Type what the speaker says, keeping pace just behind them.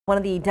One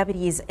of the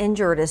deputies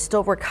injured is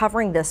still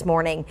recovering this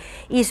morning.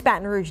 East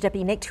Baton Rouge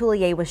Deputy Nick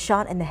Toulier was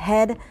shot in the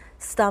head,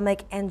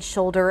 stomach, and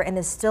shoulder and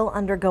is still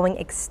undergoing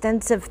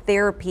extensive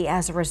therapy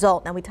as a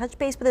result. Now, we touched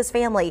base with his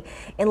family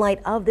in light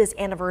of this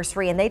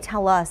anniversary, and they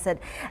tell us that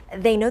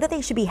they know that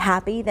they should be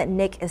happy that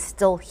Nick is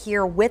still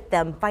here with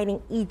them,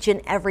 fighting each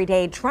and every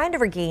day, trying to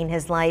regain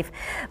his life,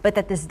 but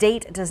that this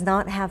date does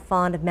not have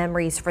fond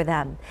memories for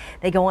them.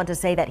 They go on to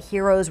say that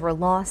heroes were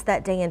lost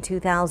that day in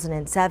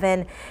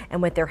 2007,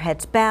 and with their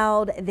heads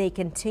bowed, they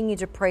continue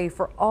to pray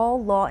for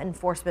all law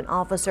enforcement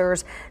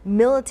officers,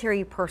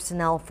 military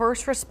personnel,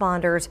 first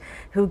responders,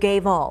 who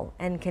gave all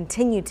and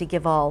continue to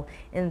give all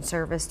in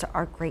service to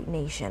our great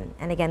nation.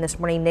 And again, this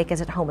morning, Nick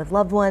is at home with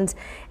loved ones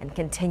and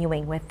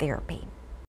continuing with therapy.